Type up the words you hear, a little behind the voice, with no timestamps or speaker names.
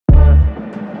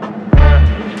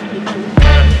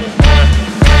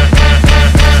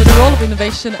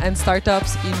innovation and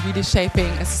startups in really shaping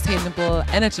a sustainable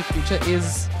energy future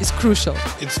is crucial.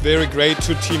 It's very great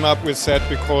to team up with SET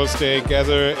because they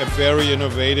gather a very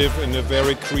innovative and a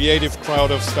very creative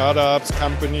crowd of startups,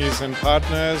 companies and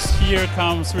partners. Here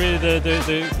comes really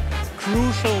the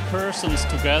crucial persons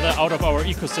together out of our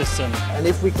ecosystem. And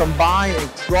if we combine and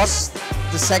cross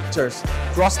the sectors,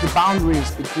 cross the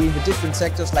boundaries between the different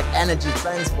sectors like energy,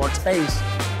 transport, space,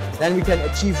 then we can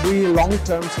achieve really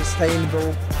long-term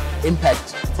sustainable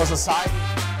impact for society.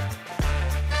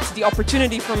 It's the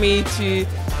opportunity for me to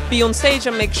be on stage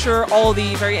and make sure all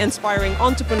the very inspiring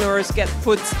entrepreneurs get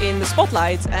put in the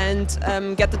spotlight and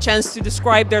get the chance to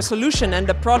describe their solution and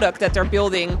the product that they're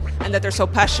building and that they're so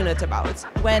passionate about.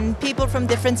 When people from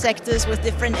different sectors with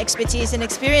different expertise and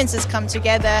experiences come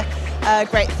together,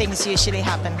 great things usually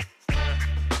happen.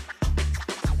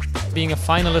 Being a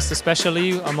finalist,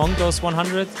 especially among those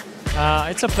 100,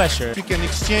 it's a pleasure. We can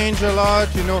exchange a lot,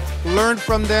 learn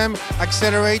from them,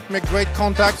 accelerate, make great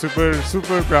contacts.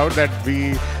 Super proud that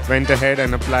we went ahead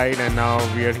and applied, and now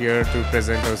we are here to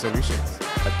present our solutions.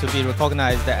 To be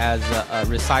recognized as a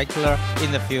recycler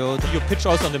in the field. You pitch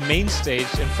also on the main stage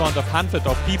in front of hundreds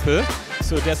of people,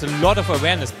 so there's a lot of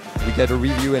awareness. We get a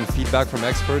review and feedback from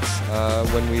experts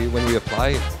when we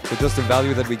apply. So just the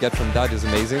value that we get from that is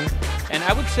amazing. And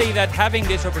I would say that having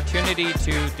this opportunity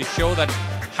to show that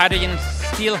hydrogen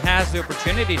still has the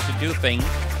opportunity to do things,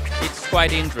 it's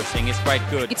quite interesting, it's quite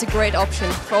good. It's a great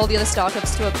option for all the other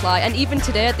startups to apply, and even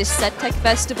today at this SET Tech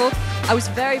Festival I was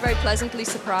very pleasantly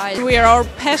surprised. We are all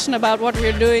passionate about what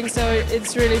we're doing, so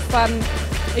it's really fun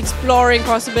exploring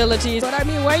possibilities. But I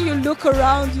mean, when you look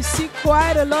around you see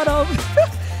quite a lot of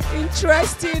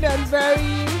interesting and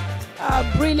very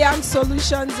brilliant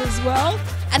solutions as well.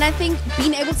 And I think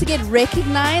being able to get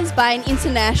recognized by an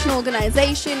international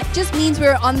organization just means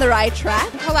we're on the right track.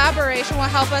 Collaboration will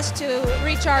help us to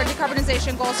reach our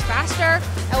decarbonization goals faster.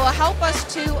 It will help us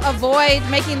to avoid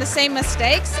making the same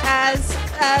mistakes as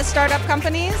startup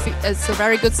companies. It's a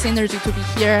very good synergy to be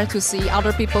here, to see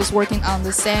other people's working on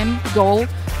the same goal,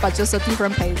 but just a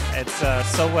different pace. It's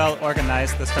so well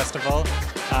organized, this festival.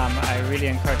 I really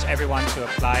encourage everyone to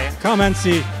apply. Come and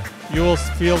see, you will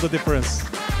feel the difference.